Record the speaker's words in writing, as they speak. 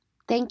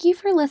Thank you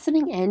for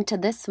listening in to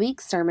this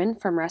week's sermon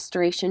from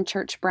Restoration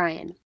Church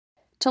Bryan.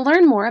 To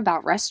learn more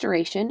about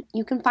Restoration,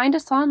 you can find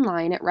us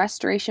online at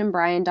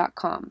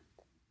restorationbryan.com.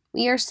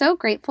 We are so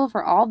grateful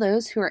for all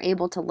those who are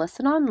able to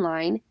listen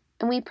online,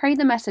 and we pray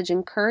the message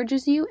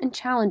encourages you and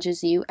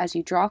challenges you as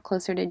you draw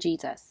closer to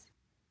Jesus.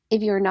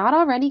 If you are not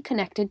already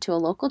connected to a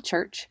local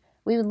church,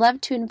 we would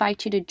love to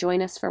invite you to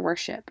join us for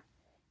worship.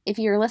 If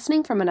you are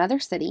listening from another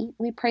city,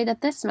 we pray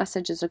that this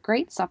message is a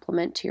great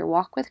supplement to your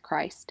walk with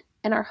Christ,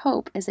 and our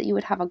hope is that you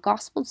would have a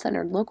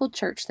gospel-centered local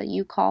church that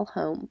you call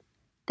home.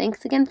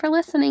 Thanks again for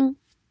listening.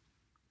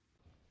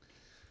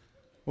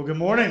 Well, good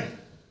morning.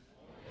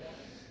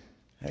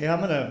 Hey, I'm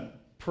going to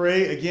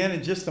pray again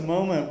in just a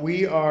moment.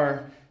 We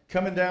are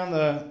coming down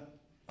the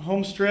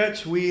home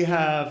stretch. We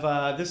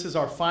have, this is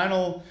our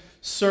final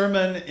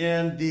sermon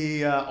in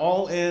the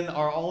All In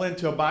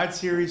to Abide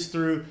series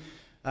through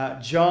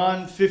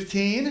John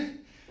 15.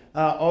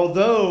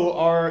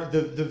 Although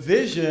the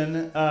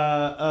vision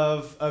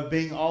of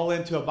being all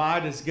in to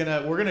abide is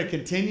we're gonna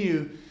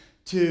continue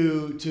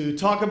to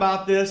talk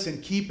about this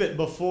and keep it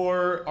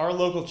before our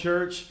local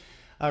church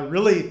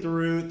really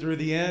through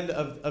the end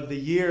of the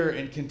year,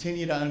 and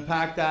continue to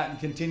unpack that and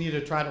continue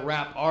to try to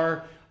wrap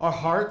our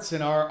hearts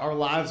and our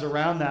lives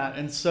around that.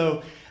 And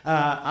so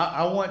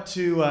I want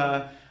to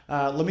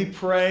let me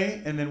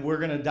pray, and then we're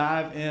going to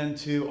dive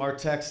into our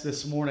text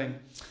this morning.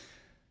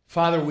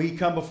 Father, we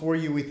come before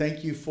you. We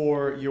thank you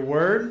for your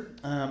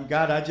word.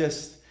 God, I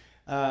just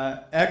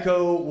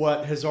echo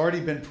what has already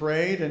been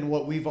prayed and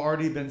what we've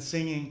already been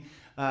singing.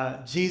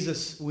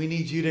 Jesus, we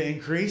need you to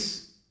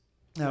increase.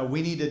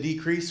 We need to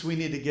decrease. We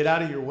need to get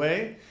out of your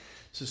way.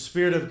 So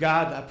Spirit of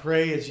God, I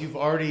pray as you've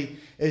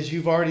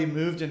already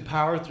moved in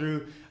power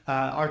through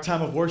our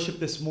time of worship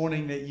this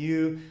morning, that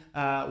you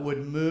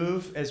would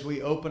move as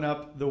we open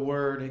up the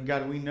word. And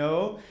God, we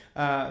know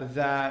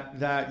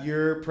that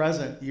you're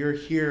present, you're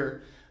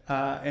here.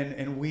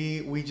 And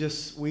we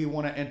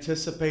want to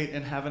anticipate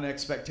and have an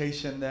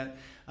expectation that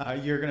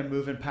you're going to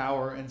move in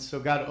power. And so,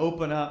 God,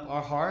 open up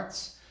our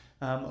hearts,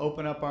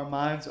 open up our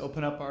minds,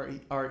 open up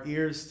our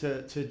ears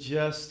to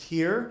just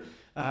hear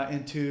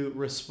and to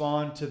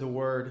respond to the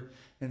word.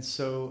 And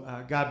so,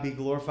 God, be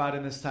glorified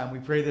in this time. We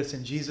pray this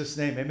in Jesus'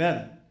 name.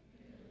 Amen.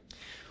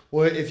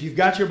 Well, if you've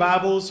got your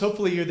Bibles,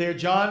 hopefully you're there.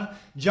 John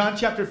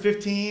chapter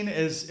 15,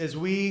 as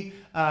we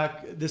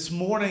this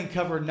morning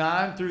cover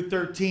 9 through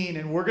 13,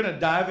 and we're going to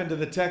dive into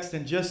the text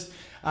in just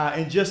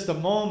a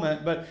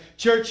moment. But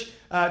church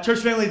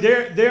family,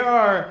 there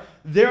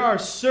are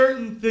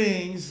certain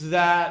things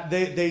that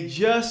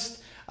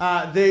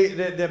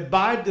that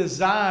by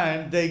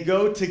design they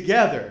go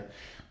together.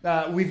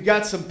 We've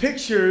got some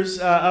pictures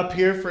up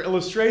here for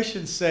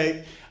illustration's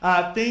sake.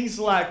 Things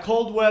like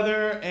cold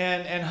weather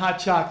and hot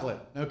chocolate,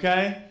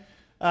 okay?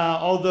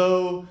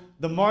 Although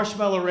the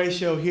marshmallow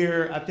ratio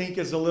here, I think,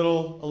 is a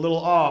little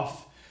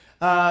off.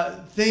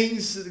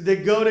 Things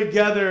that go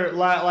together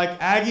like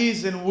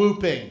Aggies and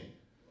whooping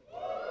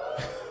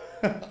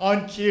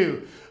on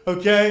cue,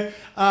 okay?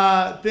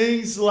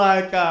 Things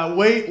like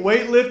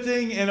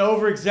weightlifting and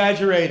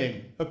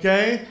over-exaggerating,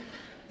 okay?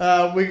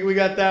 We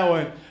got that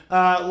one.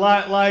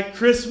 Like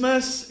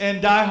Christmas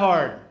and Die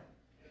Hard.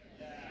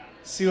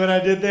 See what I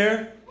did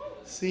there?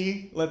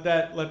 See, let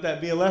that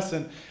be a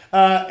lesson.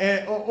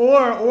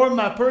 Or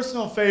my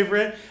personal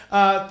favorite,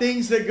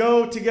 things that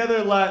go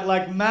together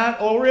like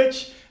Matt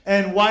Ulrich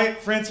and White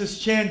Francis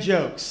Chan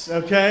jokes.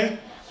 Okay,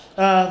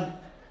 and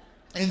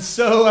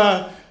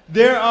so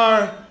there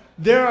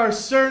are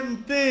certain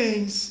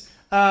things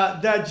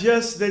that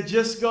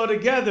just go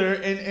together,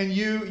 and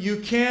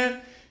you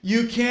can't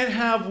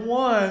have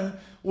one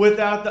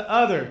without the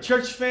other.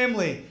 Church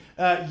family,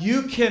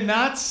 you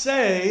cannot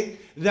say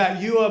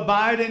that you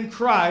abide in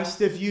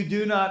Christ if you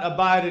do not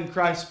abide in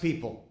Christ's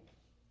people.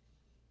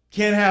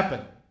 Can't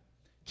happen.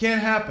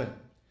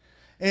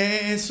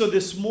 And so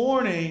this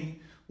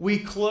morning, we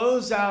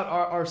close out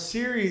our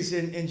series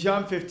in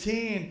John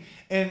 15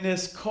 and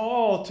this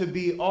call to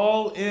be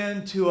all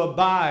in to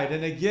abide.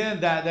 And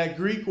again, that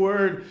Greek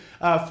word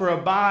for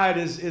abide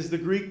is the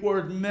Greek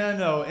word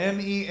meno,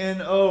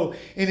 M-E-N-O,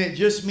 and it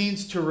just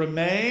means to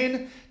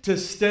remain, to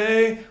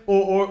stay,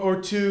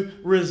 or to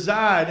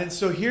reside. And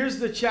so here's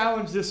the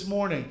challenge this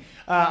morning.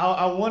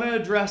 I want to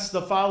address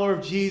the follower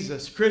of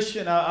Jesus.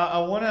 Christian, I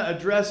want to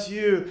address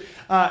you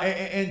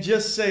and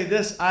just say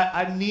this.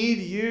 I need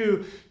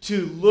you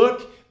to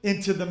look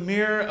into the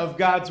mirror of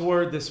God's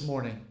word this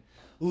morning.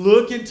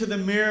 Look into the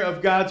mirror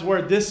of God's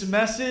word. This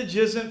message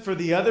isn't for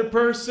the other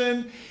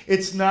person.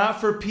 It's not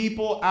for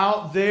people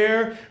out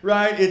there,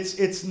 right?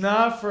 It's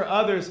not for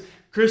others.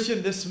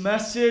 Christian, this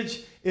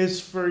message is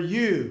for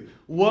you.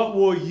 What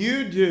will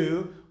you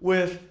do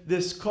with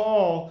this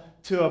call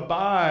to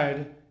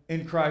abide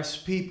in Christ's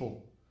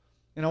people?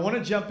 And I want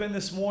to jump in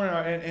this morning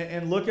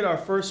and look at our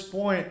first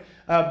point.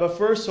 But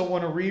first, I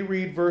want to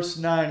reread verse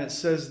 9. It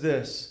says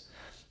this.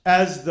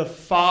 As the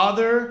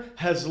Father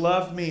has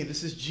loved me,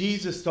 this is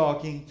Jesus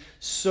talking,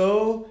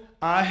 so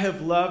I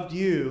have loved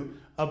you.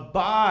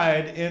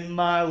 abide in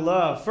my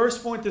love.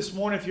 First point this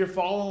morning, if you're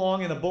following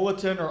along in the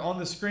bulletin or on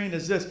the screen,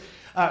 is this.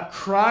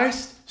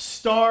 Christ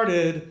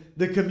started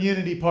the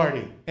community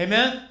party.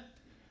 Amen?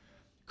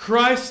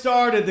 Christ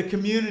started the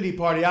community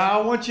party. I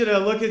want you to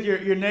look at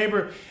your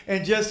neighbor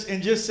and just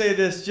say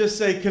this. Just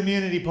say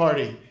community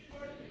party.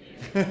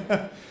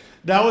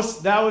 That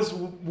was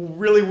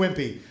really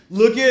wimpy.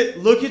 Look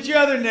at your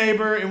other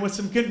neighbor and with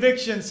some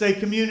conviction say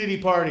community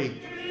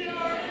party.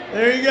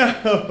 There you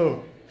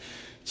go.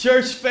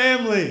 Church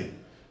family,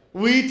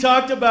 we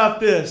talked about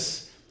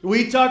this.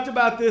 We talked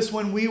about this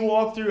when we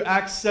walked through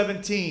Acts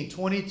 17,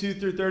 22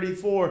 through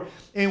 34,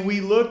 and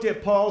we looked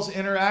at Paul's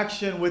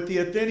interaction with the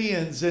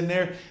Athenians and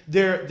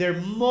their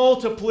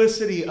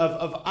multiplicity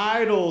of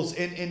idols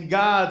and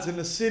gods in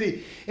the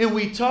city. And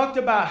we talked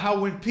about how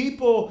when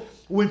people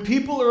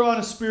are on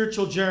a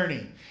spiritual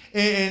journey,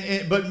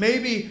 but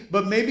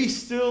maybe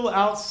still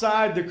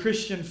outside the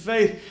Christian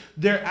faith,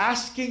 they're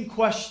asking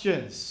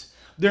questions.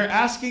 They're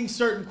asking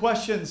certain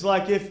questions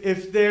like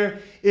if there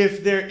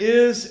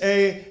is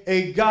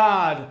a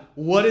God,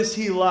 what is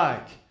he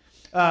like?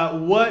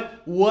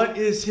 What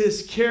is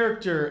his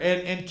character?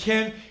 And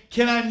can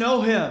I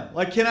know him?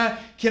 Like can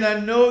I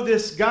know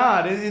this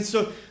God? And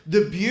so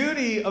the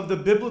beauty of the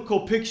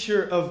biblical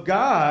picture of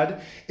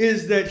God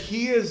is that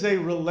he is a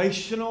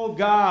relational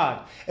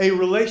God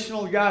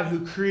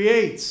who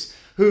creates,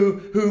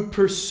 who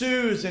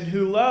pursues and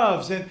who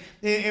loves.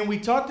 And we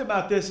talked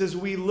about this as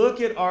we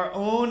look at our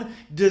own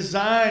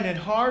design and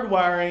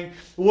hardwiring.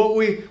 What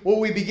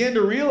we begin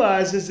to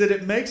realize is that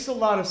it makes a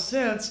lot of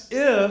sense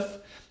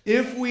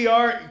if we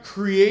are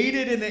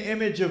created in the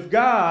image of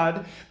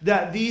God,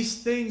 that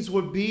these things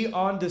would be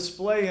on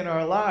display in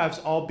our lives,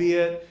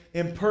 albeit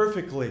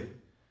imperfectly.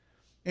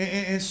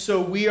 And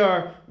so we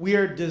are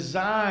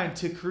designed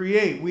to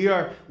create. We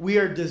are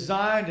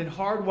designed and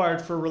hardwired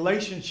for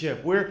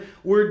relationship.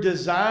 We're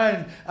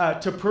designed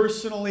to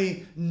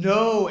personally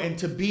know and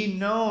to be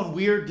known.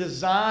 We are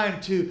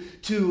designed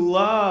to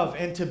love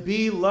and to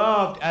be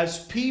loved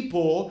as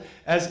people,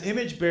 as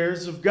image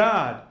bearers of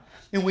God.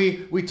 And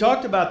we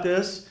talked about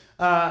this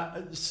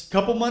a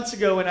couple months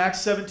ago in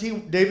Acts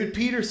 17. David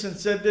Peterson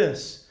said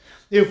this: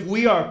 if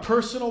we are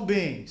personal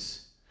beings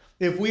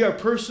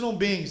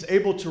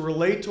able to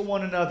relate to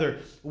one another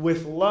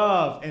with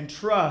love and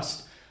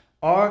trust,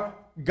 our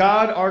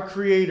God, our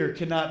Creator,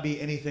 cannot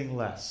be anything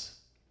less.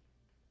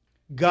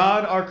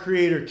 God, our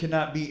Creator,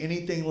 cannot be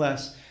anything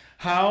less.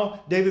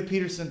 How, David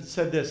Peterson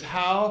said this,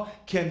 how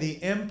can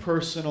the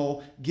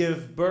impersonal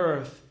give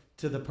birth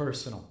to the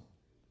personal?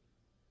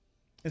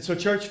 And so,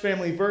 church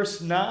family,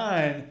 verse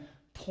 9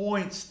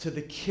 points to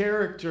the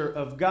character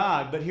of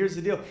God. But here's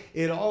the deal.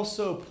 It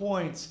also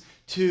points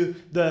to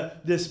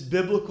this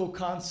biblical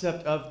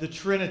concept of the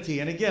Trinity.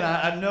 And again,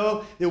 I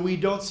know that we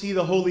don't see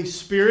the Holy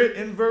Spirit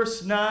in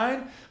verse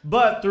 9,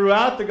 but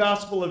throughout the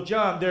Gospel of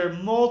John, there are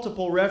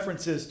multiple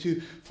references to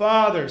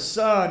Father,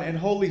 Son, and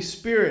Holy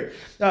Spirit.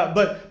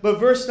 But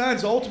verse 9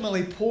 is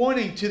ultimately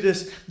pointing to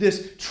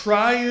this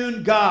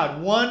triune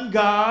God, one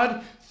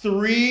God,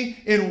 three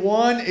in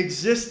one,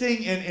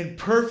 existing in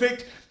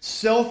perfect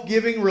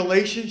self-giving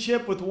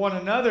relationship with one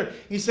another.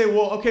 You say,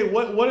 well, okay,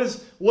 what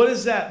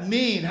does that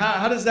mean?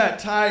 How does that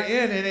tie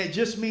in? And it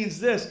just means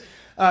this.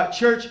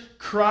 Church,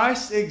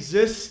 Christ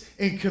exists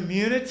in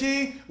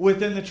community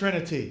within the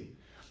Trinity.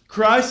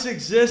 Christ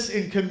exists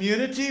in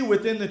community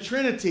within the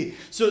Trinity.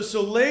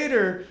 So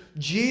later,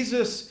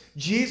 Jesus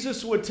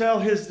would tell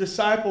his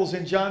disciples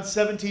in John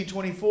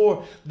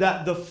 17:24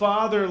 that the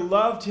Father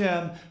loved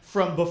him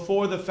from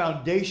before the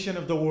foundation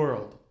of the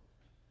world.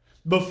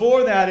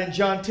 Before that, in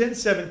John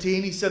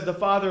 10:17, he said the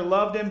Father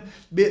loved him,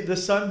 the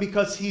Son,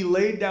 because he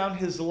laid down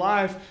his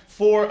life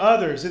for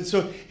others. And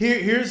so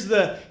here's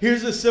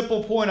the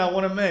simple point I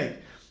want to make.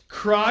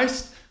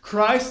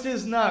 Christ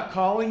is not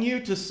calling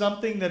you to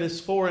something that is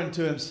foreign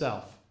to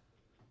himself.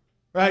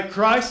 Right?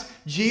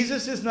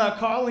 Jesus is not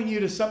calling you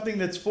to something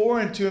that's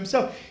foreign to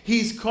himself.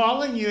 He's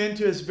calling you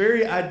into his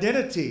very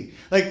identity.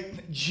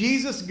 Like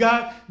Jesus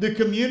got the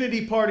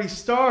community party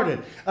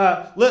started.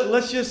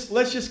 Let's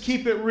just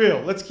keep it real.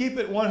 Let's keep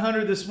it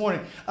 100 this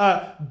morning.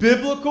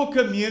 Biblical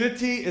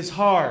community is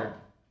hard.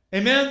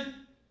 Amen?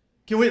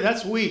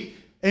 That's weak.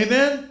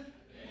 Amen?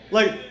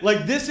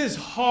 Like this is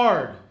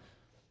hard.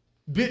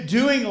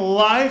 Doing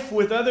life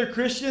with other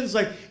Christians,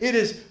 like it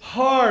is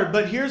hard.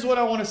 But here's what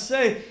I want to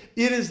say.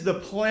 It is the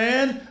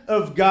plan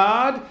of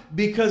God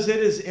because it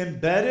is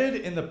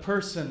embedded in the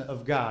person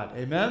of God.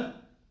 Amen?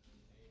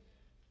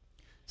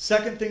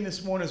 Second thing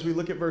this morning as we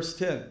look at verse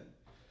 10.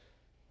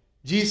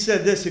 Jesus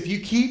said this: if you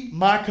keep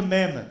my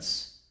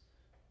commandments,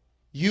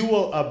 you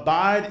will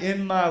abide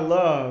in my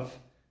love,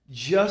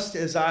 just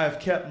as I have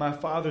kept my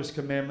Father's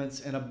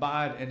commandments and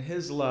abide in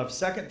his love.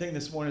 Second thing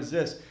this morning is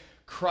this: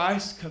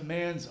 Christ's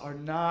commands are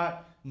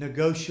not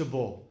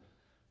negotiable.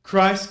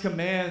 Christ's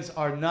commands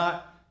are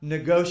not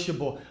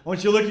negotiable. I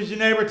want you to look at your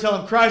neighbor, tell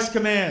him Christ's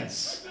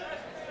commands.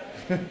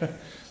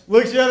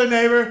 Look at your other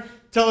neighbor,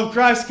 tell him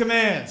Christ's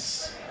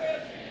commands.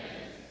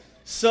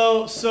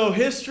 So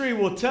history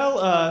will tell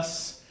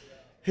us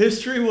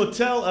History will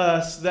tell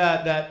us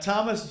that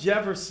Thomas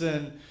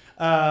Jefferson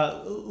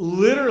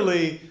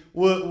literally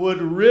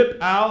would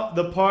rip out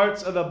the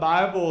parts of the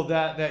Bible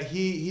that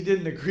he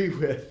didn't agree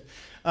with.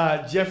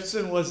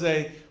 Jefferson was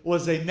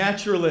a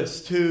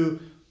naturalist who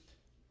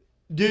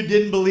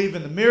didn't believe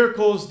in the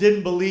miracles,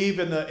 didn't believe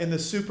in the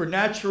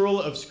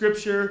supernatural of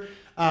Scripture,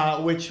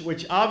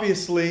 which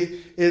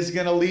obviously is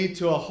going to lead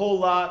to a whole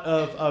lot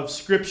of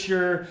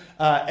Scripture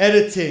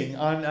editing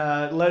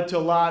led to a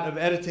lot of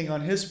editing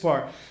on his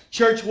part.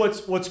 Church,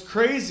 what's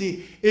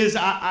crazy is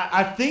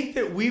I think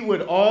that we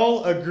would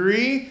all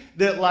agree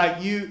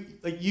that you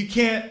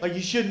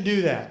shouldn't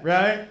do that,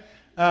 right?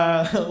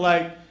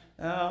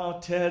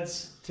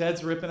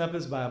 Ted's ripping up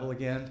his Bible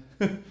again.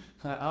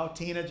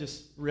 Tina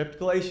just ripped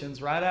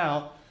Galatians right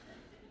out.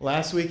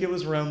 Last week it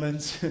was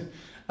Romans.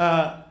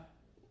 But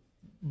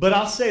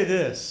I'll say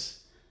this.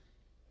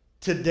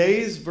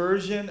 Today's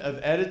version of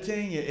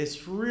editing,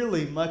 it's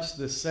really much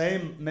the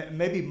same,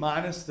 maybe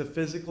minus the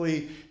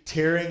physically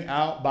tearing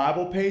out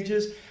Bible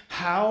pages.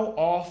 How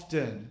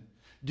often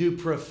do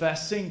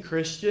professing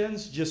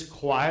Christians just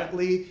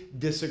quietly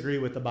disagree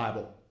with the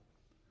Bible?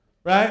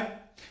 Right?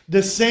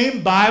 The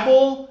same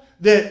Bible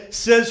that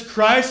says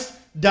Christ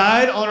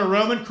died on a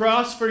Roman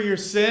cross for your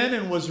sin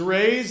and was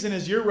raised and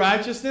is your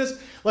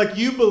righteousness. Like,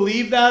 you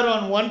believe that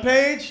on one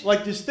page.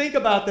 Like, just think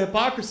about the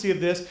hypocrisy of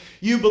this.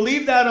 You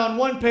believe that on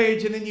one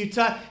page, and then you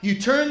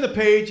turn the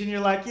page and you're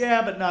like,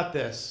 yeah, but not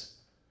this.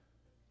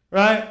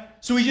 Right?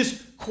 So we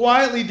just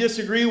quietly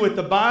disagree with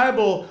the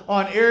Bible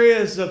on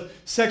areas of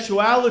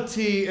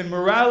sexuality and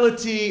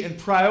morality and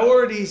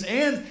priorities,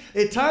 and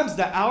at times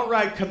the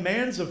outright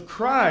commands of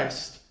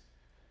Christ.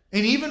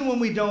 And even when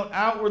we don't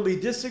outwardly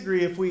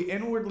disagree, if we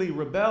inwardly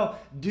rebel,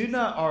 do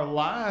not our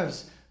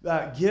lives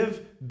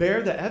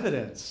bear the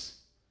evidence?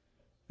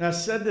 And I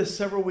said this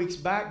several weeks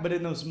back, but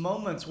in those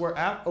moments we're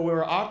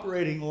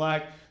operating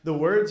like the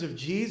words of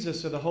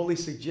Jesus are the holy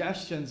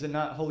suggestions and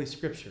not Holy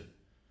Scripture.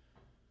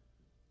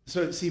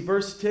 So see,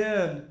 verse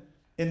 10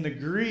 in the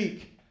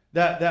Greek,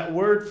 that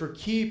word for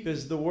keep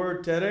is the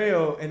word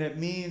tereo, and it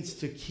means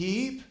to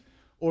keep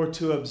or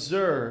to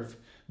observe.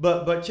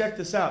 But check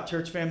this out,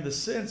 church fam. The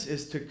sense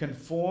is to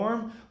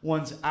conform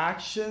one's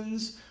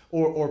actions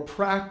or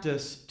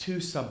practice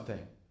to something.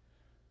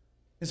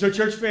 And so,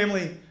 church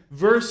family,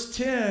 verse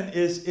 10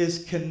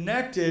 is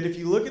connected. If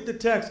you look at the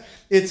text,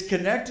 it's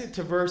connected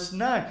to verse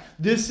 9.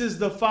 This is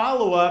the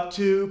follow-up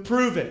to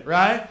prove it,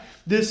 right?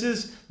 This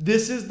is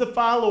the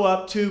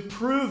follow-up to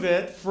prove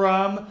it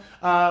from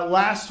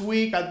last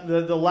week,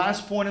 the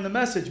last point in the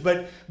message.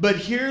 But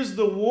here's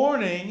the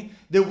warning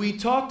that we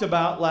talked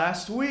about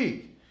last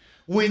week.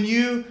 When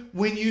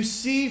you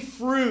see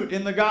fruit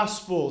in the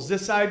Gospels,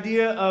 this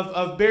idea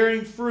of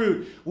bearing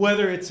fruit,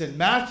 whether it's in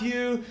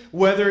Matthew,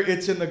 whether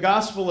it's in the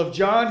Gospel of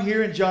John,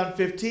 here in John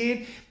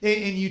 15,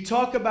 and you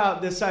talk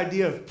about this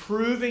idea of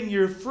proving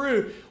your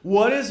fruit,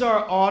 what is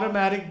our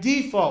automatic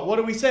default? What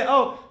do we say?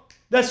 Oh,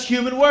 that's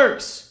human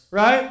works,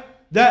 right?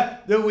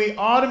 That we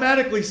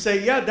automatically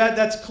say, yeah,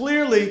 that's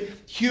clearly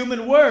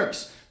human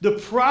works. The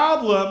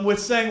problem with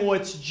saying, well,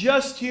 it's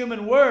just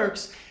human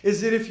works,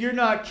 is that if you're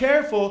not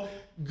careful,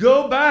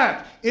 go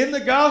back. In the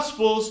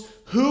Gospels,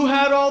 who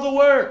had all the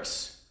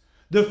works?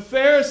 The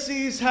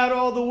Pharisees had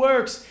all the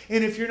works.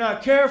 And if you're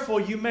not careful,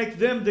 you make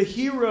them the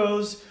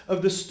heroes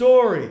of the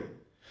story.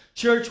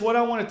 Church, what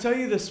I want to tell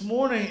you this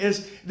morning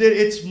is that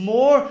it's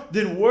more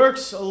than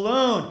works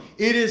alone.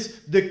 It is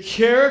the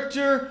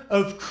character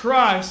of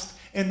Christ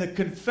and the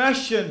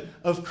confession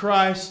of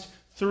Christ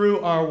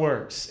through our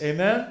works.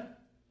 Amen? I'm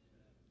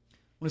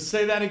going to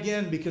say that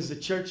again because the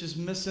church is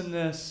missing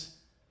this.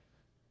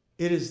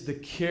 It is the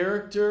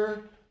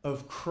character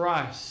of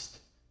Christ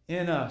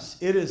in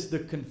us. It is the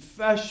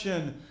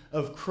confession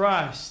of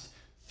Christ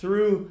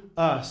through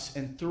us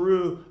and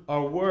through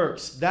our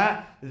works.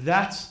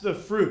 That's the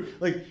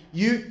fruit. Like,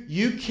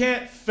 you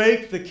can't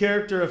fake the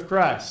character of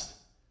Christ.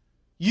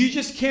 You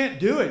just can't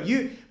do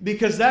it.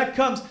 Because that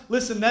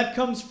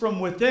comes from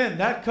within.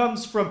 That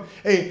comes from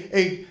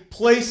a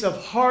place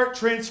of heart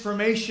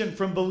transformation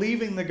from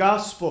believing the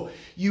gospel.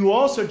 You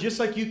also, just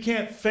like you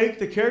can't fake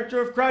the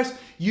character of Christ,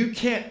 you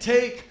can't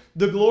take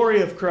the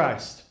glory of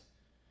Christ.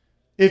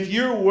 If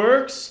your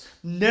works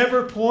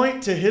never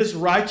point to His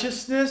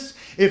righteousness,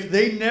 if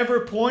they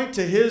never point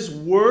to His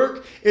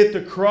work at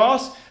the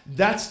cross,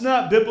 that's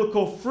not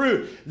biblical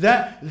fruit.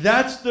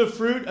 That's the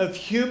fruit of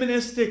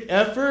humanistic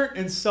effort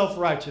and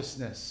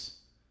self-righteousness.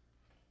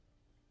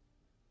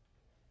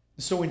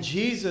 So when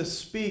Jesus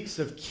speaks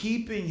of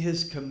keeping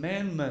His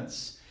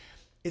commandments,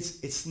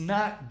 it's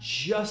not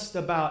just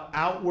about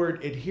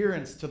outward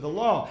adherence to the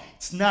law.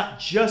 It's not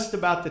just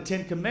about the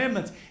Ten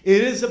Commandments.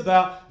 It is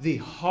about the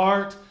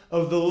heart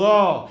of the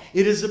law.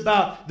 It is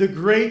about the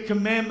great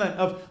commandment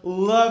of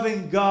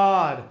loving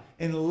God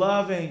and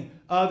loving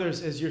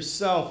others as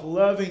yourself,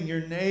 loving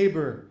your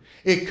neighbor.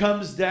 It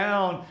comes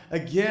down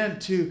again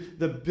to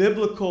the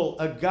biblical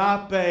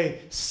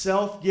agape,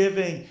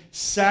 self-giving,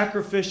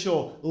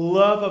 sacrificial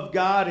love of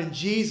God in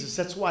Jesus.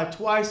 That's why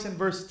twice in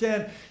verse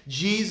 10,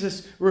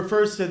 Jesus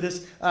refers to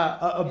this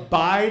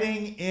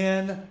abiding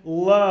in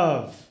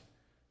love.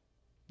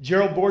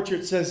 Gerald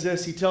Borchert says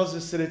this. He tells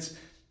us that it's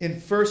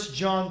in 1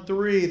 John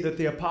 3 that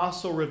the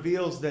apostle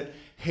reveals that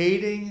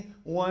hating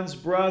one's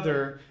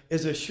brother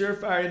is a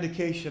surefire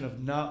indication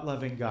of not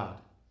loving God.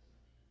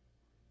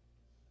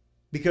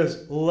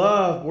 Because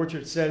love,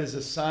 Borchert said, is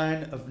a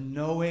sign of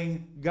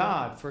knowing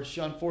God. 1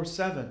 John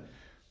 4:7.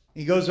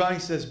 He goes on, he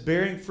says,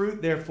 bearing fruit,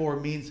 therefore,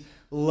 means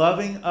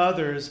loving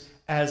others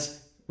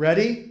as,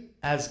 ready?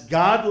 As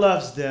God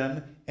loves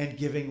them and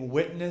giving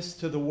witness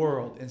to the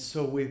world. And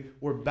so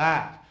we're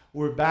back.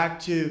 We're back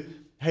to,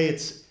 hey,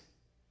 it's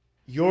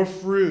your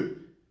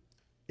fruit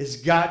has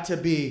got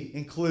to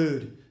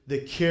include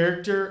the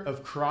character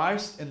of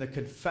Christ and the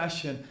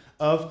confession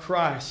of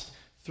Christ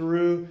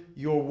through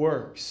your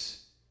works.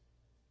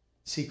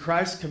 See,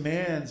 Christ's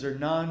commands are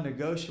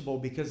non-negotiable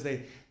because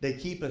they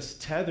keep us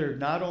tethered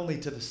not only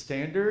to the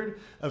standard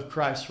of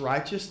Christ's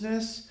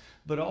righteousness,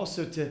 but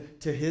also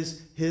to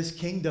his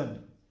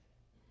kingdom.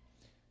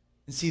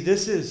 And see,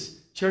 this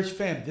is, church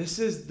fam, this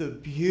is the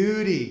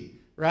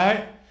beauty,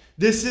 right?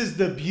 This is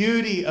the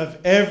beauty of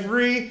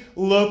every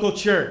local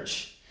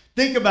church.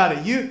 Think about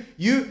it.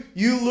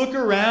 You look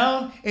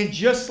around, and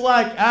just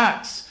like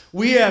Acts,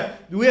 we have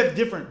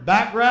different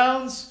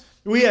backgrounds.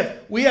 We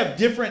have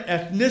different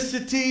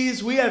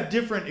ethnicities. We have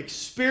different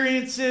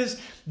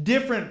experiences,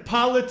 different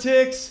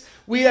politics.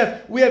 We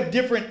have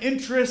different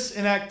interests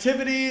and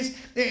activities.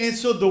 And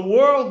so the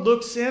world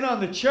looks in on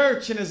the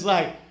church and is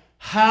like,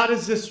 how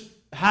does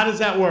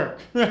that work?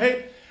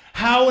 Right?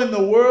 How in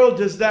the world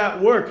does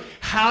that work?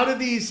 How do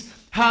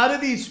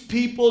these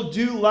people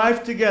do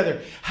life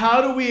together?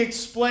 How do we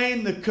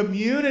explain the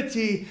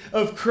community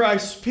of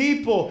Christ's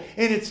people?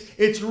 And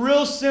it's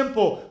real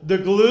simple. The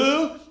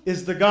glue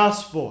is the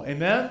gospel.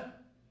 Amen?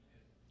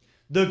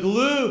 The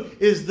glue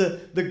is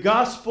the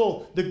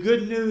gospel, the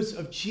good news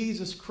of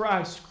Jesus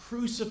Christ,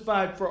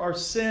 crucified for our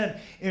sin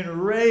and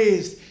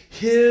raised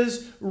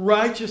his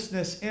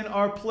righteousness in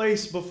our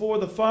place before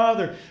the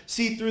Father.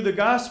 See, through the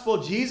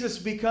gospel, Jesus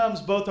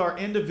becomes both our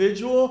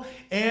individual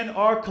and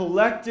our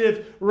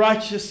collective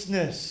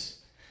righteousness.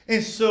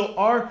 And so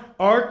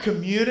our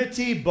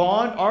community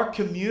bond, our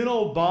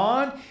communal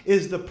bond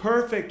is the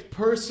perfect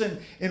person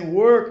and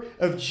work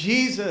of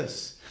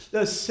Jesus.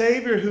 The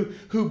Savior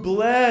who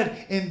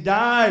bled and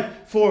died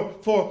for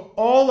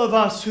all of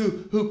us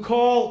who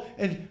call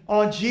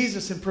on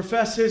Jesus and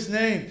profess his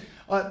name.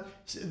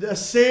 The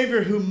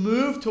Savior who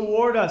moved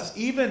toward us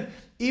even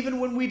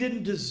when we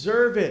didn't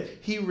deserve it.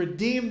 He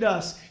redeemed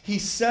us. He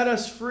set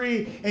us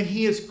free. And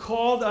he has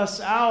called us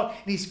out.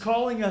 And he's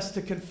calling us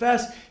to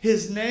confess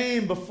his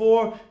name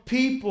before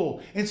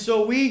people. And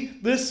so we,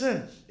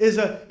 listen, as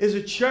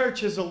a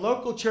church, as a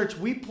local church,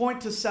 we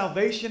point to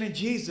salvation in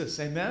Jesus.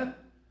 Amen?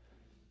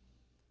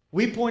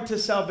 We point to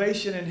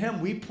salvation in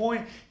him. We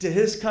point to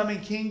his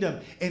coming kingdom.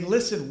 And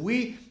listen,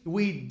 we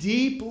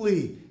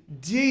deeply,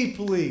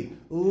 deeply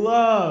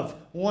love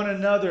one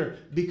another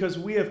because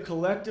we have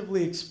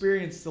collectively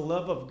experienced the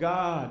love of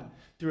God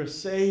through a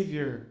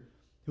Savior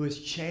who has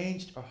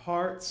changed our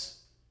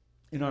hearts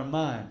and our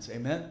minds.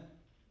 Amen?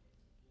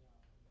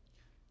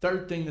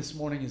 Third thing this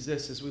morning is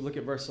this, as we look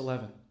at verse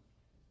 11.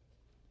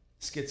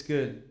 This gets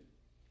good.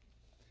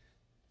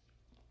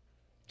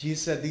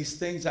 Jesus said, these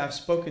things I've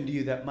spoken to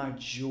you that my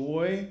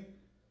joy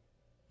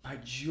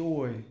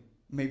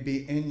may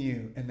be in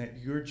you and that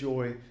your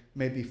joy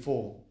may be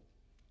full.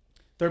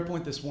 Third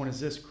point this morning is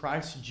this: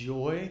 Christ's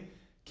joy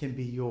can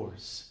be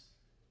yours.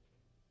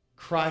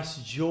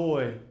 Christ's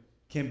joy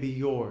can be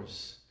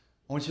yours.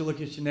 I want you to look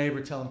at your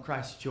neighbor, tell him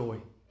Christ's joy.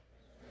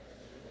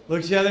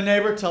 Look at your other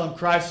neighbor, tell him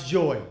Christ's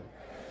joy.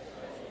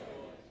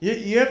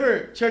 You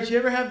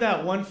ever have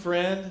that one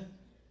friend?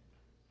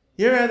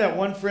 You ever had that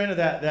one friend or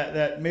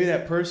that maybe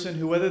that person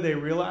who, whether they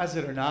realize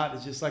it or not,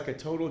 is just like a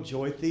total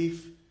joy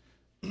thief?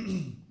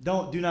 Do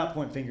not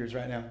point fingers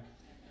right now.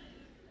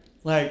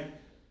 Like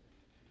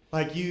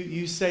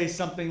you say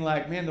something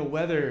like, man, the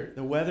weather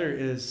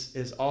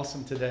is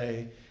awesome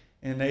today.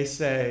 And they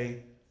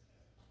say,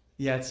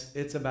 yeah,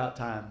 it's about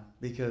time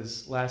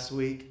because last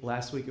week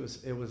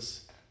it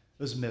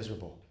was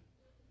miserable.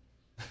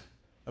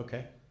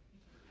 Okay.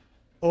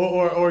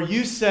 Or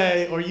you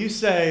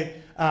say,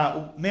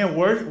 man,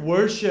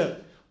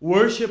 worship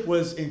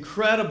was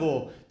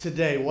incredible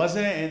today,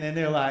 wasn't it? And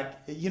they're like,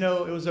 it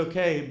was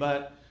okay,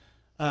 but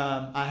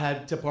I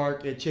had to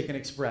park at Chicken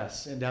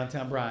Express in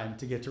downtown Bryan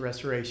to get to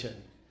Restoration.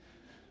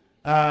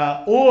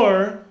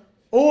 Or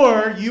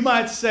you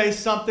might say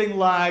something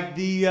like,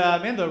 the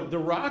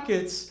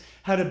Rockets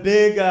had a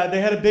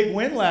big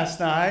win last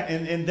night,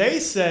 and they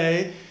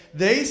say,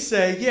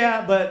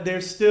 yeah, but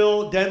they're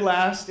still dead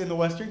last in the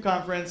Western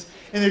Conference,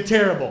 and they're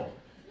terrible.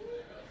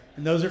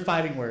 And those are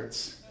fighting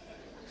words.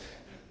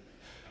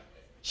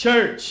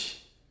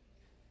 Church,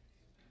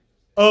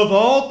 of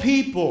all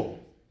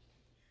people,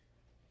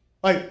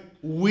 Like,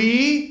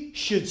 we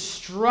should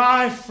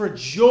strive for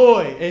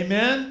joy.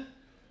 Amen?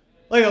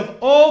 Like, of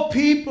all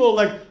people,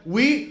 like,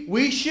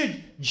 we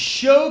should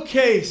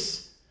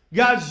showcase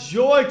God's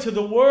joy to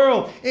the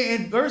world.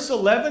 And verse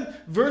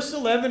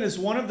 11 is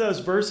one of those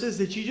verses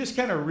that you just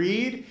kind of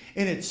read,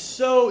 and it's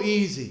so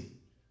easy.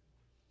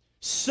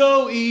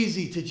 So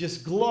easy to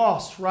just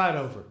gloss right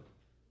over.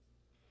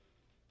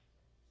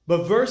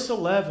 But verse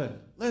 11,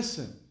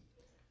 listen,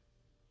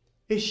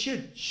 it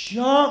should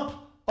jump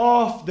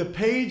off the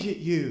page at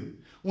you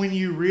when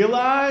you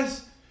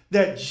realize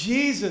that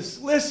Jesus,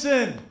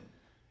 listen,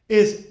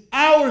 is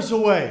hours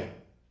away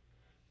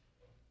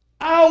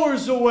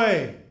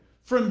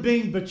from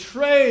being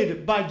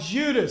betrayed by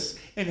Judas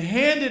and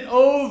handed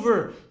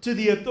over to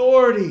the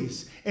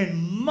authorities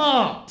and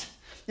mocked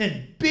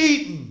and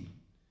beaten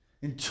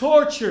and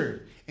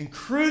tortured and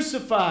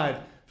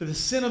crucified for the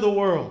sin of the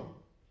world.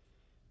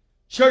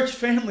 Church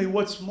family,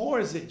 what's more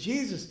is that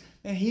Jesus,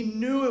 and he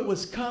knew it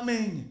was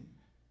coming.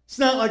 It's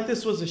not like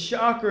this was a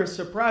shock or a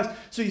surprise.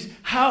 So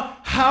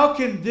how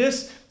can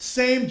this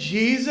same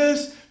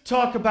Jesus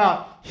talk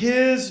about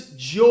his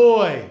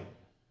joy?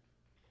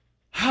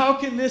 How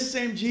can this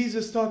same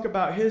Jesus talk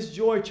about his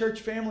joy? Church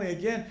family,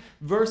 again,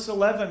 verse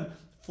 11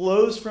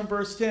 flows from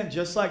verse 10,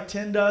 just like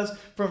 10 does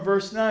from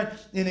verse 9,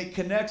 and it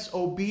connects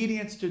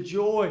obedience to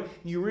joy.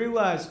 You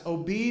realize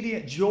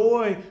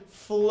joy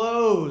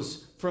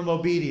flows from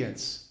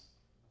obedience.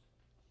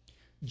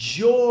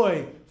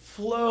 Joy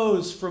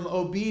flows from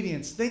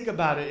obedience. Think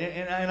about it,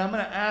 and I'm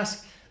going to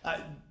ask,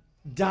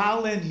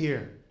 dial in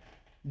here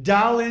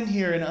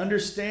and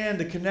understand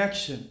the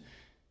connection.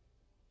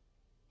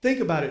 Think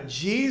about it.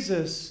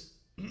 Jesus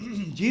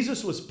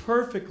was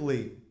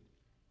perfectly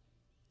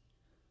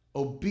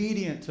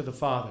obedient to the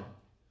Father,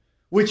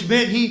 which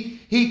meant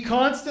he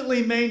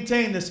constantly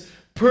maintained this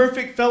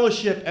perfect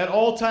fellowship at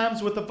all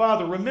times with the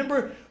Father.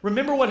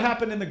 Remember what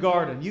happened in the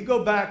garden. You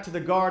go back to the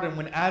garden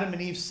when Adam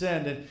and Eve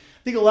sinned, and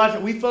I think a lot of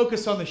it we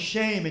focus on the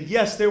shame, and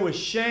yes, there was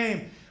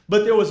shame,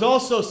 but there was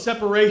also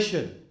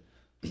separation.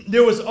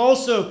 There was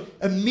also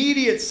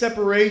immediate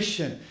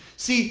separation.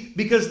 See,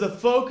 because the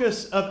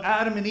focus of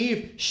Adam and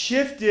Eve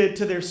shifted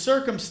to their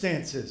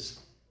circumstances.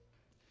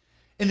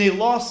 And they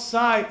lost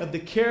sight of the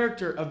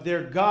character of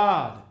their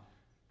God.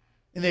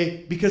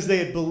 And because they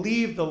had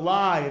believed the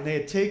lie and they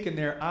had taken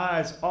their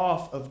eyes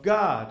off of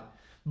God.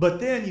 But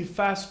then you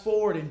fast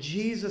forward and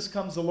Jesus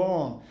comes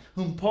along,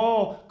 whom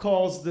Paul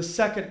calls the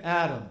second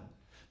Adam.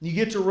 You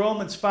get to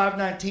Romans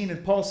 5:19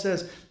 and Paul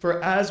says,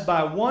 "For as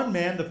by one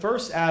man, the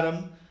first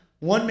Adam,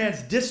 one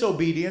man's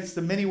disobedience,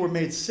 the many were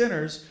made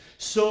sinners,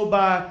 so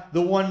by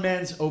the one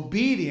man's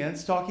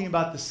obedience," talking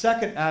about the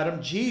second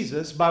Adam,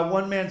 Jesus, by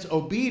one man's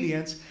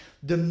obedience,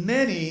 the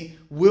many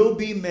will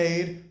be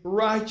made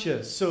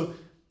righteous. So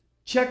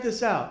check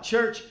this out,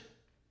 church.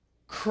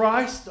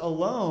 Christ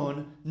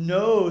alone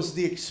knows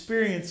the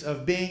experience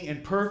of being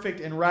in perfect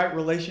and right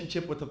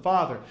relationship with the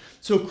Father.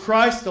 So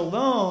Christ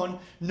alone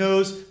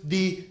knows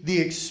the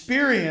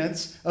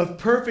experience of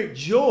perfect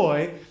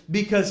joy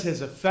because his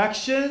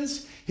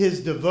affections, his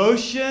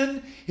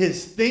devotion,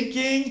 his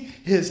thinking,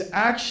 his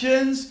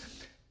actions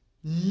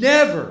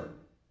never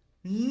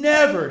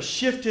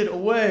shifted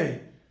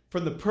away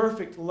from the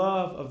perfect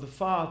love of the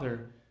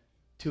Father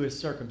to his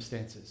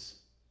circumstances.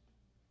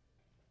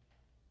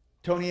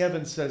 Tony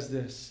Evans says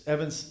this.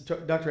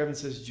 Dr. Evans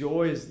says,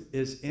 joy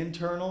is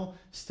internal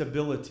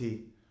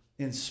stability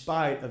in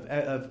spite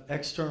of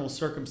external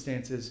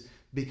circumstances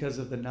because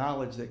of the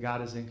knowledge that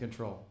God is in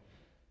control.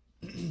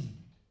 Let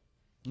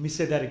me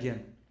say that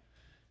again.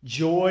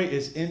 Joy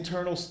is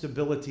internal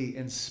stability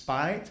in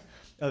spite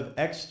of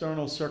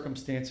external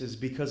circumstances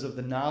because of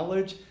the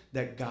knowledge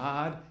that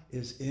God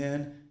is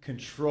in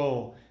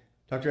control.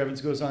 Dr. Evans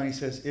goes on, he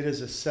says, it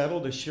is a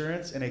settled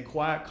assurance and a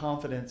quiet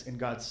confidence in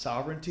God's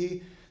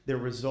sovereignty that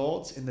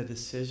results in the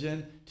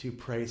decision to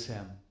praise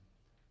him.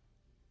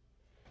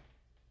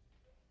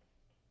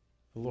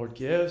 The Lord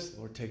gives, the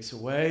Lord takes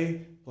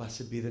away.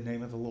 Blessed be the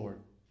name of the Lord.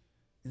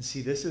 And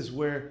see, this is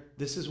where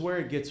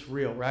it gets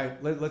real,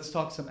 right? Let's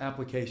talk some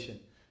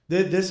application.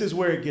 This is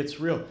where it gets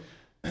real.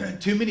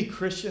 Too many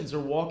Christians are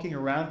walking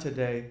around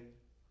today,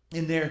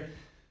 and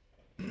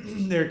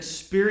their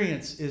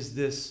experience is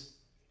this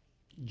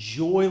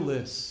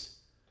joyless.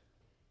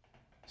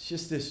 It's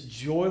just this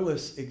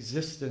joyless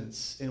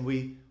existence, and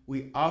we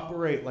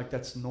operate like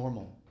that's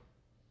normal,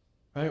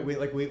 right?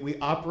 We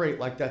operate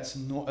like that's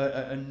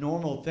a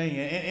normal thing,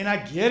 and I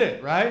get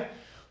it, right?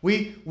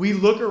 We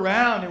look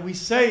around and we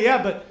say,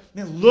 yeah, but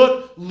man,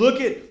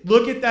 look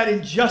at that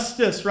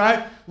injustice,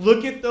 right?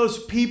 Look at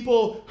those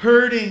people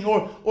hurting,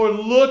 or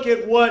look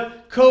at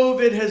what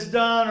COVID has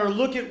done, or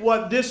look at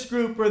what this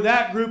group or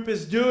that group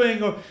is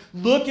doing, or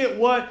look at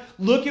what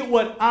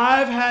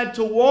I've had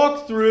to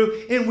walk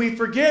through, and we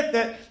forget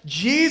that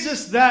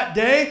Jesus that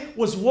day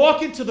was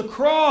walking to the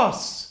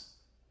cross.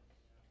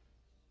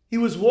 He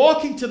was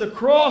walking to the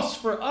cross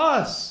for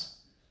us.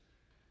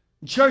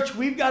 Church,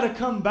 we've got to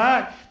come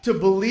back to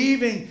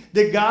believing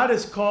that God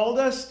has called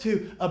us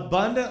to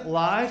abundant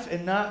life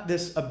and not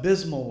this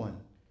abysmal one.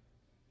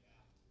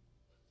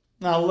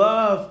 I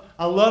love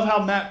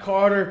how Matt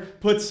Carter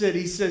puts it.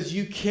 He says,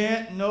 you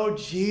can't know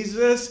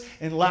Jesus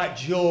and lack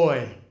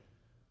joy.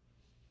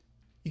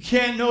 You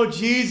can't know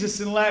Jesus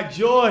and lack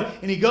joy.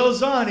 And he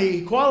goes on,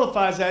 he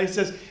qualifies that. He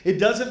says, it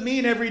doesn't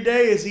mean every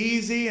day is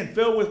easy and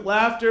filled with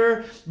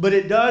laughter, but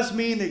it does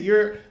mean that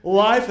your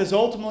life is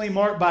ultimately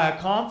marked by a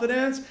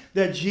confidence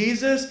that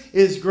Jesus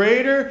is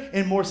greater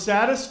and more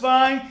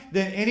satisfying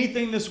than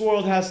anything this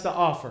world has to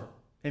offer.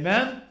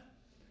 Amen?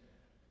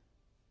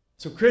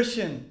 So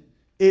Christian,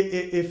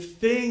 if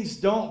things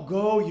don't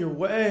go your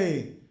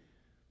way,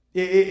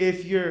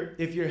 if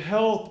your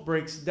health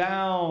breaks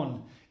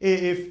down,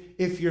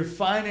 if your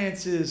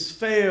finances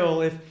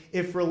fail,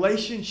 if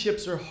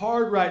relationships are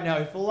hard right now,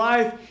 if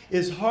life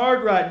is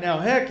hard right now,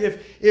 heck,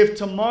 if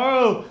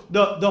tomorrow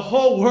the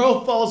whole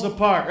world falls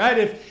apart,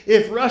 right?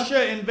 If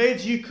Russia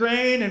invades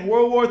Ukraine and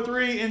World War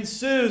III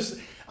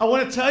ensues, I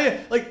want to tell you,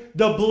 like,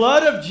 the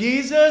blood of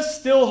Jesus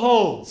still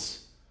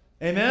holds.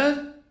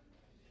 Amen?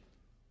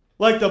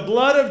 Like, the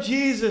blood of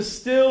Jesus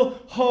still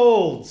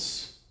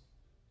holds.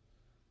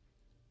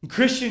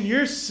 Christian,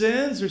 your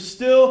sins are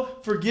still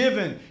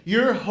forgiven.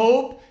 Your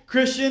hope,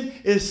 Christian,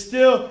 is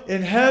still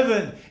in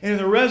heaven, and in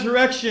the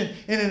resurrection,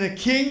 and in the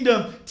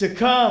kingdom to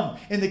come.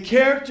 And the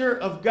character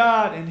of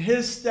God and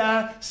His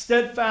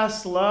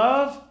steadfast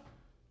love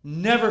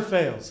never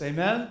fails.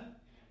 Amen?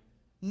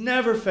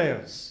 Never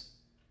fails.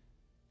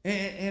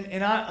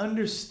 And I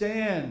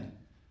understand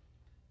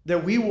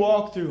that we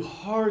walk through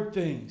hard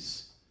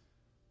things.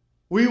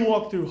 We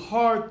walk through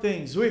hard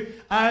things.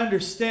 I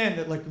understand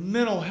that, like,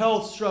 mental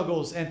health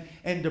struggles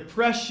and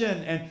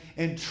depression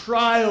and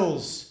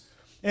trials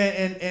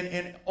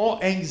and all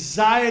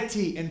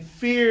anxiety and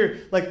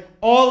fear, like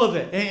all of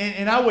it.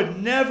 And I would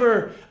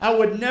never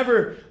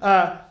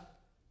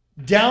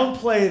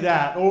downplay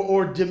that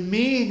or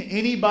demean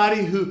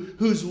anybody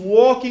who's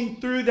walking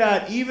through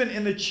that, even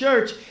in the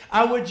church.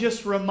 I would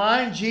just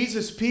remind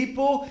Jesus'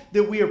 people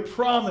that we are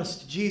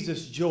promised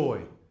Jesus'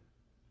 joy.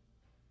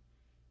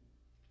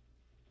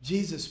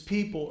 Jesus'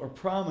 people are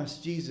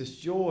promised Jesus'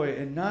 joy,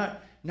 and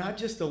not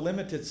just a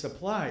limited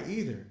supply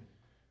either.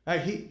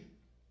 Right?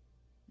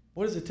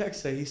 What does the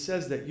text say? He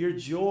says that your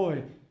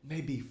joy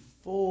may be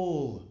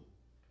full.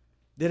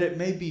 That it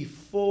may be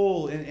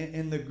full.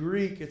 In the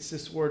Greek, it's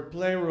this word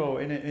plero,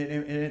 and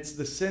it's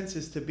the sense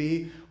is to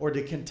be or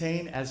to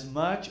contain as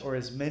much or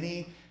as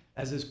many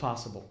as is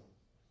possible.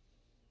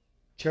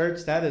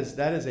 Church, that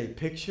is a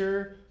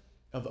picture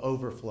of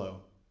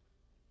overflow.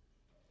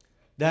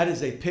 That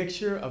is a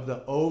picture of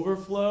the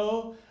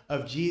overflow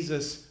of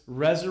Jesus'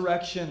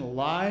 resurrection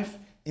life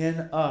in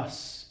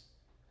us.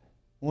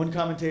 One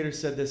commentator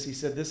said this. He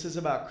said, this is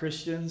about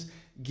Christians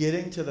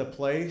getting to the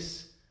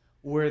place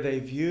where they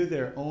view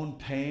their own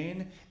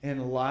pain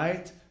in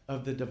light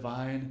of the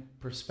divine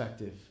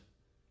perspective.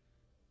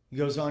 He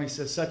goes on, he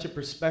says, such a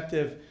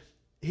perspective,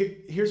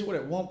 here's what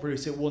it won't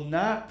produce. It will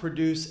not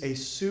produce a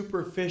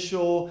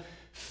superficial,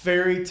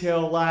 fairy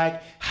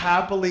tale-like,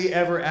 happily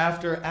ever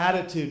after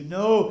attitude.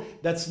 No,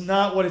 that's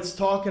not what it's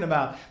talking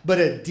about. But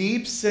a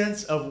deep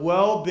sense of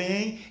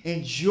well-being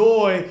and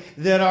joy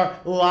that our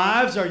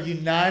lives are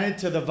united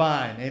to the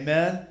vine.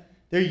 Amen?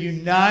 They're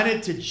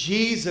united to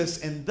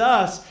Jesus, and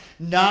thus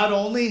not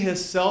only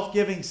His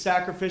self-giving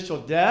sacrificial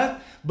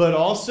death, but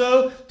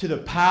also to the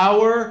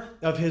power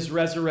of His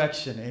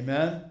resurrection.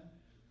 Amen?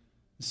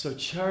 So,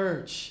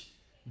 church,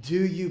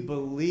 do you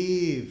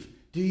believe?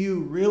 Do you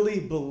really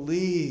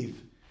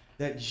believe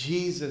that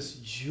Jesus'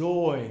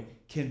 joy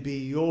can be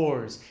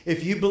yours?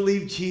 If you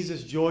believe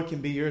Jesus' joy can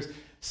be yours,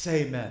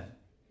 say amen.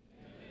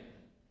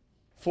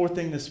 Fourth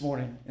thing this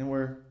morning, and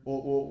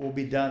we'll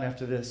be done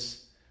after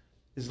this,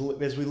 is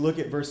as we look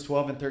at verse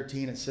 12 and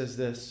 13, it says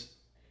this.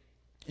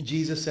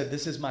 Jesus said,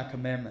 this is my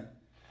commandment,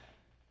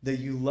 that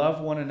you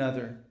love one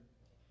another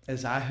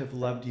as I have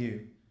loved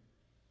you.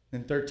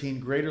 And 13,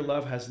 greater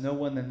love has no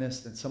one than this,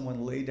 that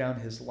someone lay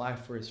down his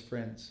life for his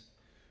friends.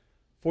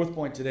 Fourth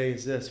point today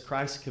is this: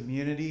 Christ's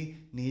community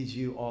needs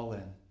you all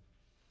in.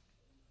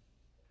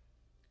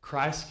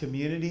 Christ's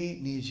community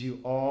needs you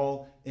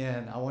all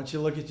in. I want you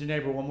to look at your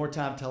neighbor one more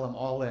time. Tell him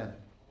all in.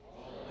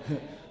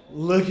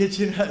 Look at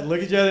your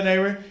other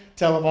neighbor.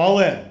 Tell him all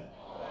in.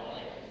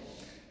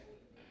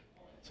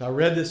 So I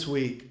read this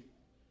week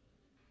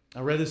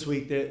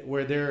that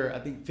where there are, I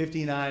think,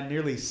 59,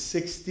 nearly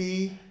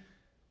 60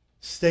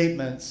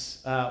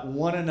 statements,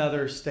 one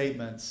another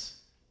statements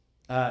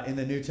in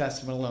the New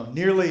Testament alone.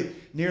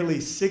 Nearly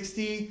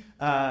 60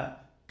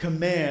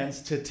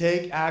 commands to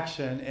take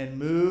action and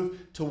move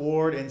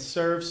toward and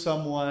serve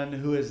someone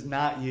who is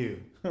not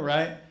you,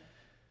 right?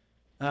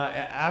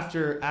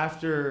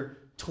 After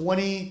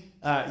 20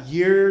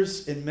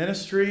 years in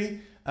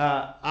ministry,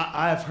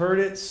 I've heard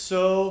it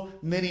so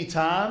many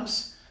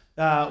times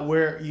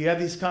where you have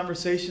these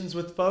conversations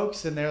with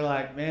folks and they're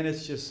like, man,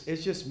 it's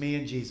just me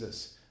and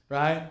Jesus,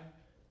 right?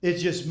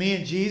 It's just me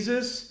and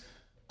Jesus.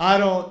 I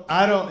don't,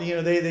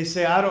 they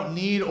say, I don't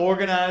need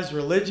organized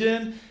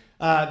religion.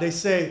 They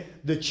say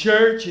the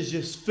church is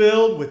just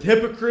filled with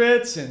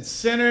hypocrites and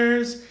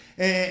sinners.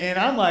 And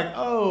I'm like,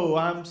 oh,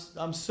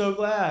 I'm so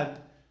glad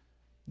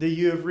that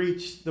you have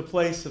reached the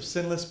place of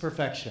sinless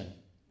perfection,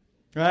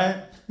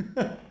 right?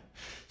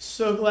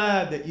 So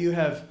glad that you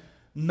have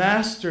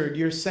mastered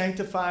your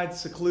sanctified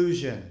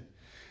seclusion.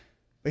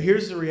 But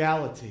here's the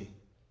reality.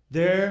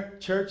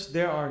 Church,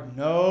 there are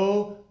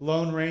no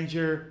Lone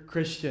Ranger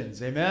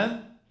Christians.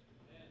 Amen?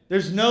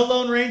 There's no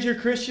Lone Ranger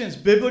Christians.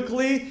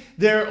 Biblically,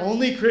 there are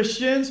only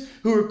Christians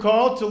who are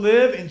called to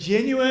live in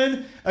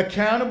genuine,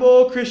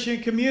 accountable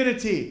Christian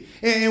community.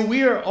 And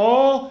we are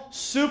all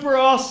super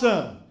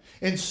awesome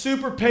and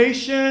super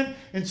patient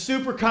and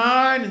super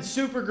kind and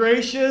super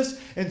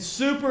gracious and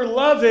super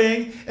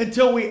loving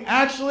until we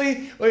have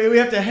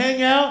to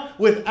hang out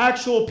with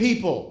actual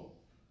people.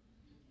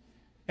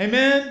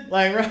 Amen?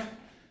 Right?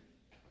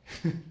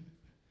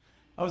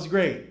 I was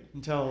great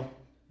until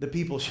the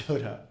people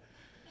showed up.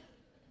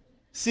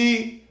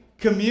 See,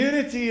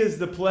 community is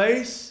the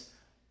place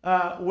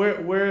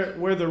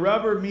where the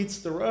rubber meets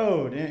the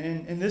road.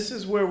 And this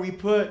is where we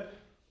put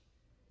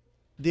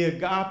the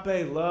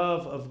agape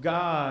love of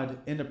God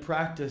into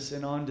practice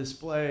and on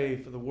display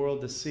for the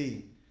world to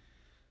see.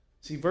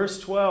 See, verse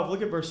 12,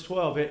 look at verse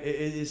 12.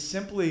 It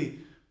simply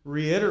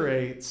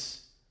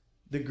reiterates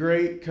the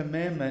great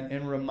commandment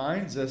and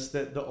reminds us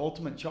that the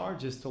ultimate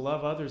charge is to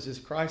love others as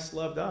Christ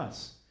loved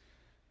us.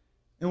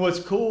 And what's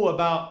cool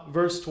about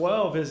verse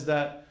 12 is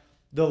that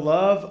the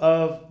love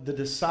of the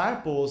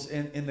disciples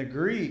in the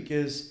Greek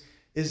is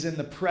in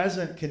the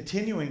present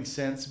continuing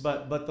sense,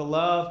 but the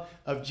love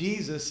of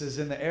Jesus is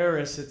in the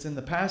aorist, it's in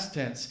the past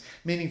tense,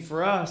 meaning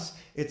for us,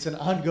 it's an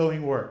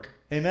ongoing work.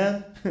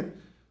 Amen?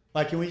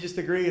 Can we just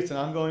agree it's an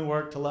ongoing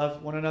work to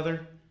love one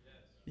another?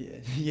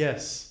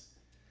 Yes.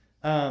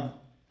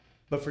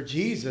 But for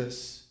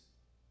Jesus,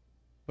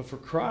 but for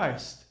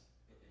Christ,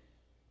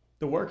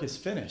 the work is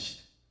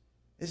finished.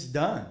 It's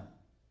done.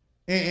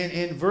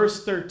 And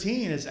verse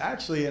 13 is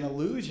actually an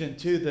allusion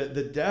to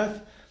the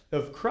death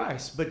of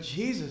Christ. But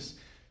Jesus,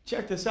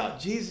 check this out,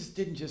 Jesus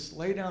didn't just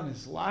lay down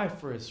his life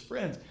for his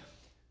friends.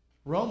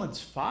 Romans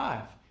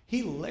 5,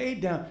 he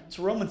laid down, it's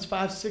Romans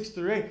 5, 6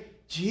 through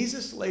 8.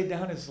 Jesus laid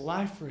down his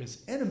life for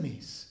his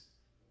enemies.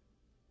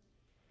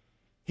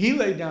 He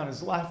laid down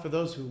his life for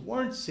those who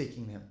weren't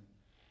seeking him.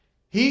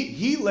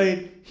 He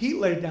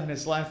laid down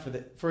his life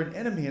for an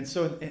enemy. And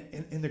so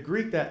in the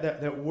Greek,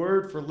 that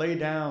word for lay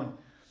down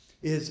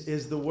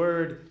is the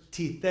word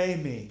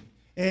tithemi.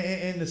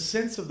 And the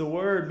sense of the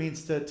word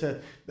means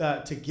to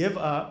give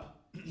up,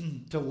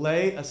 to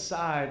lay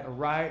aside a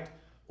right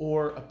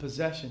or a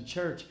possession.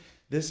 Church,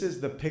 this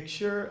is the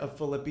picture of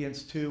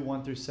Philippians 2,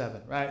 1 through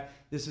 7, right?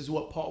 This is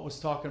what Paul was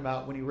talking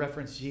about when he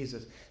referenced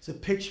Jesus. It's a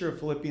picture of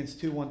Philippians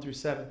 2, 1 through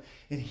 7.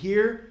 And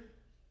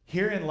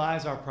herein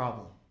lies our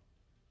problem,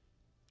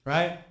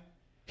 right?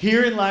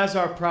 Herein lies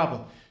our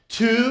problem.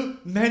 Too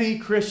many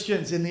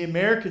Christians in the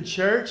American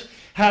church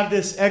have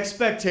this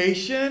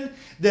expectation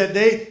that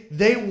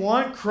they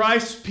want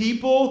Christ's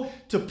people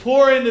to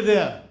pour into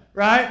them,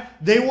 right?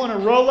 They want to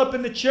roll up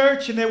in the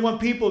church and they want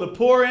people to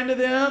pour into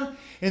them.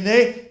 And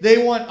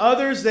they want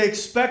others, they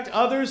expect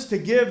others to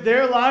give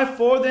their life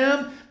for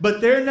them,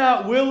 but they're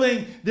not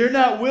willing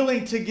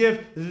to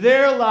give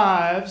their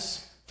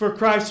lives for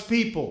Christ's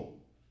people.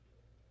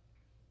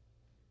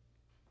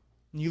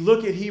 You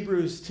look at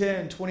Hebrews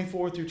 10,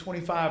 24 through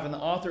 25, and the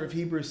author of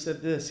Hebrews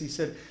said this. He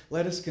said,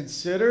 let us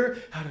consider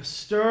how to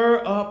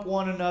stir up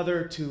one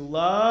another to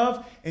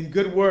love and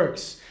good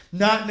works,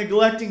 not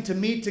neglecting to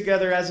meet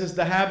together as is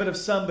the habit of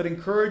some, but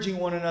encouraging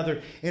one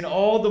another, and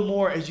all the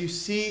more as you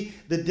see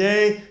the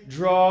day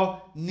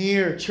draw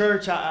near.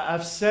 Church,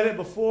 I've said it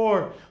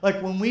before,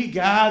 when we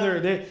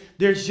gather,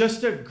 there's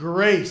just a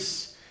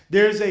grace.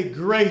 There's a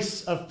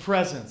grace of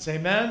presence.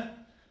 Amen?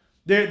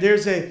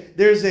 There's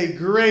a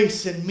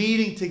grace in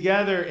meeting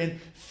together in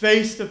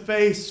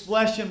face-to-face,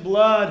 flesh and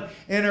blood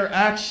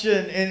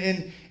interaction.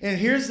 And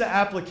here's the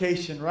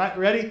application, right?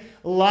 Ready?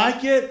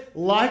 Like it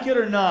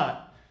or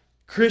not,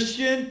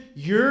 Christian,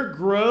 your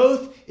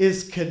growth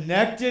is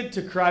connected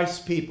to Christ's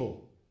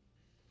people.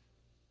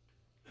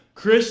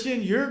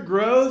 Christian, your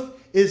growth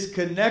is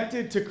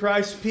connected to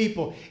Christ's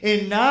people.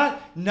 And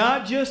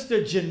not just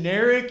a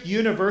generic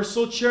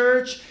universal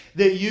church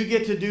that you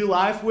get to do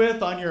life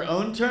with on your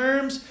own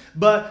terms,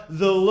 but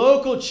the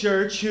local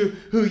church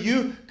who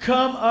you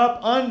come up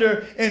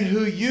under and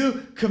who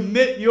you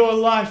commit your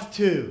life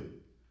to.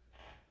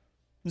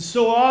 And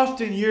so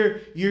often you're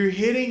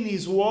hitting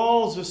these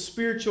walls of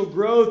spiritual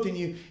growth and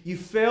you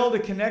fail to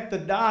connect the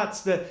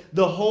dots that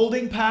the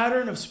holding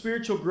pattern of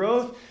spiritual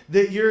growth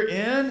that you're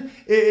in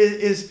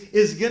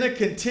is going to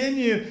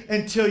continue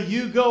until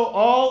you go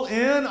all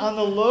in on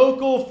the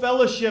local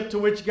fellowship to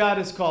which God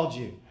has called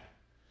you.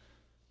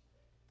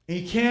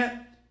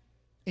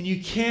 And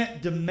you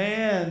can't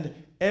demand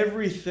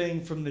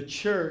everything from the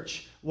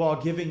church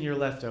while giving your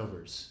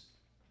leftovers.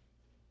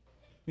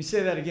 Let me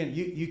say that again.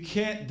 You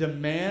can't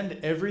demand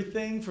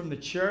everything from the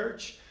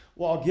church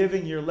while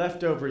giving your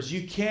leftovers.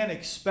 You can't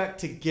expect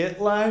to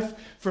get life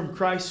from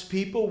Christ's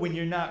people when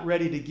you're not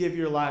ready to give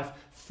your life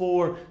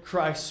for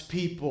Christ's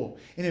people.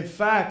 And in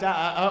fact,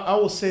 I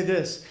will say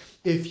this.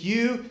 If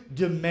you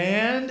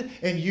demand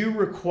and you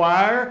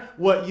require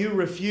what you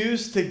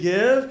refuse to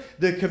give,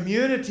 the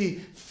community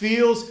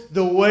feels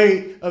the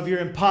weight of your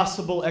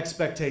impossible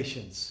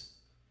expectations.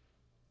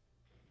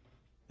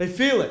 They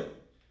feel it.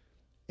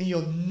 And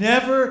you'll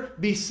never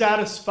be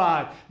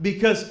satisfied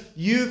because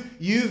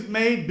you've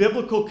made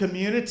biblical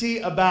community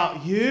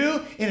about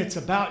you and it's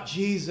about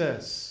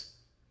Jesus.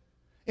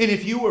 And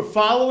if you were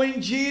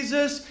following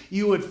Jesus,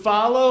 you would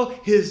follow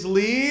His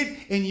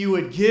lead and you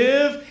would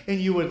give and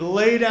you would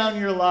lay down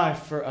your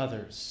life for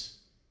others.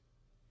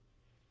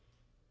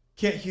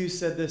 Kent Hughes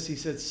said this. He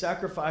said,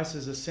 sacrifice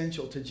is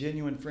essential to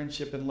genuine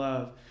friendship and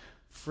love.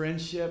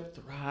 Friendship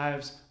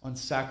thrives on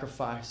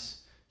sacrifice.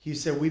 He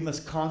said we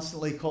must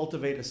constantly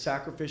cultivate a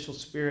sacrificial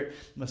spirit,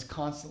 must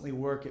constantly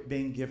work at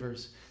being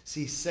givers.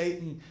 See,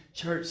 Satan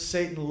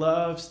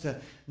loves to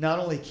not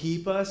only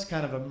keep us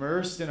kind of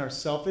immersed in our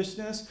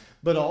selfishness,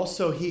 but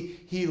also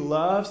he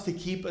loves to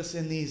keep us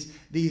in these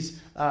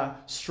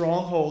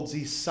strongholds,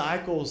 these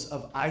cycles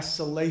of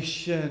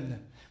isolation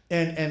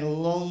and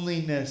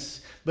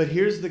loneliness. But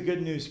here's the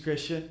good news,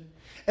 Christian.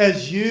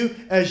 As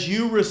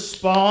you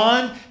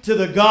respond to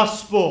the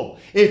gospel,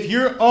 if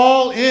you're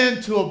all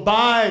in to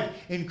abide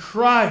in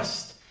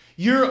Christ,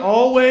 you're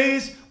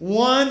always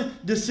one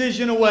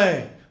decision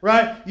away,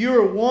 right?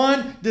 You're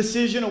one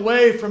decision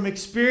away from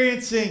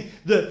experiencing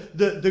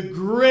the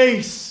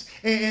grace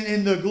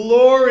and the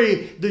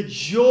glory, the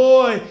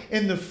joy,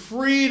 and the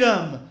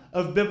freedom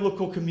of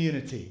biblical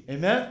community.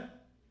 Amen?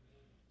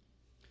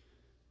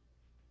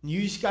 You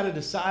just got to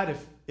decide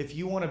if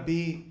you want to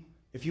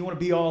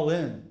be all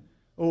in.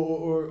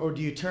 Or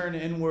do you turn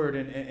inward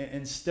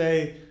and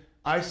stay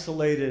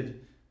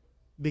isolated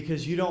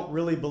because you don't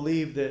really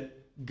believe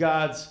that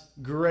God's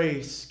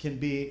grace can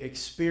be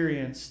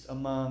experienced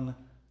among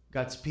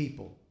God's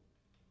people?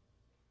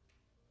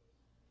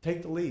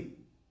 Take the leap,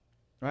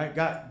 right?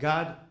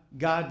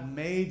 God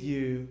made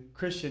you,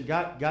 Christian,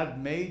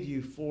 God made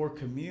you for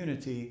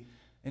community,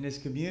 and His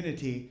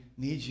community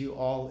needs you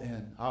all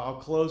in. I'll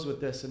close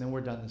with this, and then we're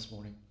done this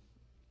morning.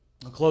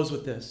 I'll close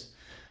with this.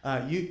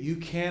 You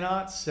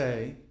cannot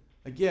say,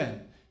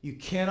 again, you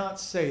cannot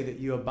say that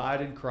you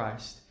abide in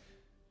Christ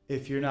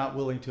if you're not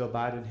willing to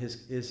abide in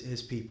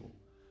His people.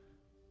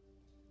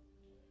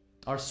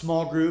 Our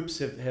small groups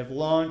have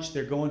launched.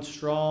 They're going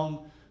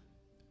strong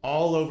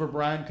all over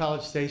Bryan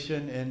College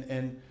Station.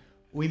 And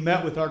we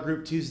met with our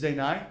group Tuesday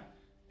night.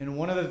 And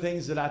one of the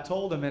things that I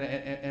told them,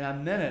 and I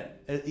meant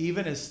it,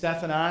 even as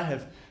Steph and I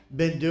have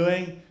been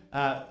doing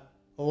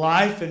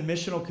life and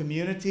missional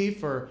community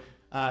for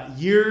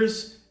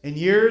years and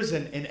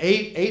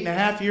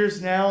 8.5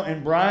 years now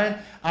in Bryan,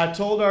 I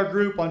told our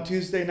group on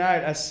Tuesday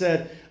night, I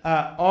said,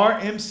 our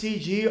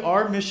MCG,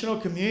 our missional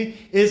community,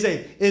 is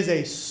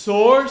a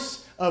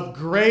source of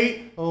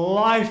great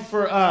life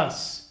for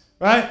us.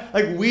 Right?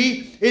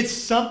 It's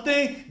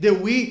something that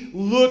we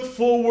look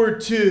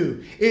forward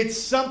to. It's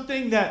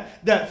something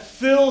that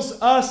fills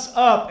us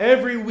up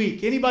every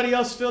week. Anybody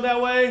else feel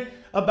that way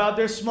about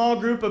their small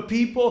group of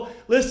people?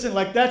 Listen,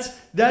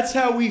 that's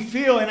how we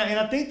feel. And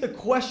I think the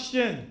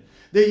question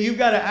that you've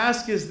got to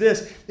ask is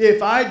this: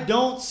 if I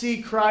don't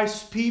see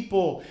Christ's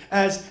people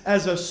as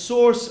a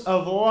source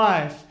of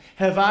life,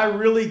 have I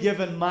really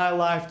given my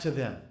life to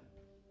them?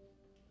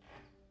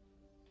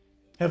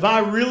 Have I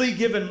really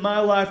given my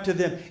life to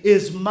them?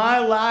 Is my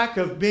lack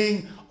of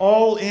being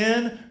all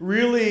in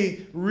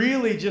really,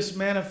 really just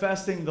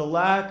manifesting the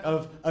lack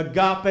of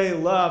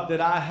agape love that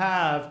I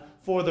have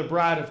for the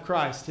bride of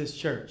Christ, His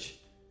church?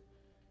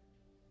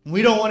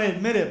 We don't want to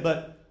admit it,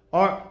 but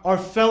our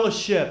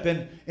fellowship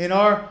and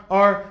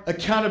our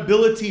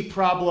accountability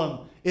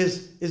problem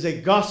is a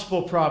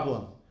gospel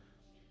problem.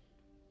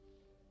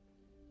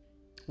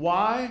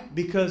 Why?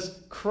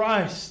 Because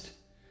Christ,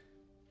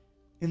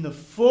 in the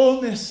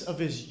fullness of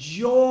His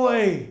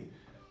joy,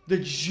 the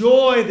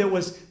joy that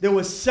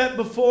was set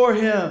before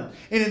Him,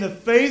 and in the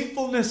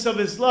faithfulness of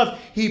His love,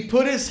 He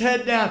put His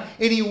head down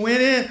and He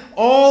went in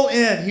all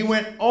in. He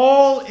went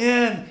all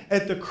in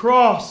at the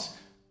cross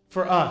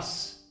for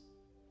us.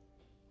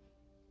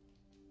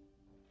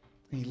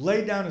 And He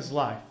laid down His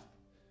life.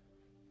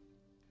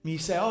 And you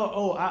say,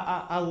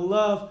 I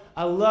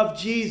love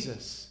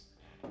Jesus.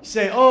 You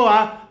say,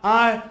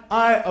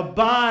 I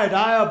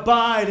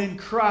abide in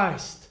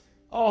Christ.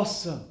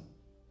 Awesome.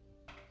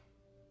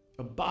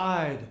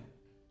 Abide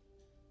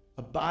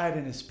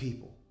in His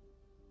people.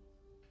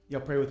 Y'all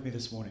pray with me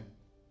this morning.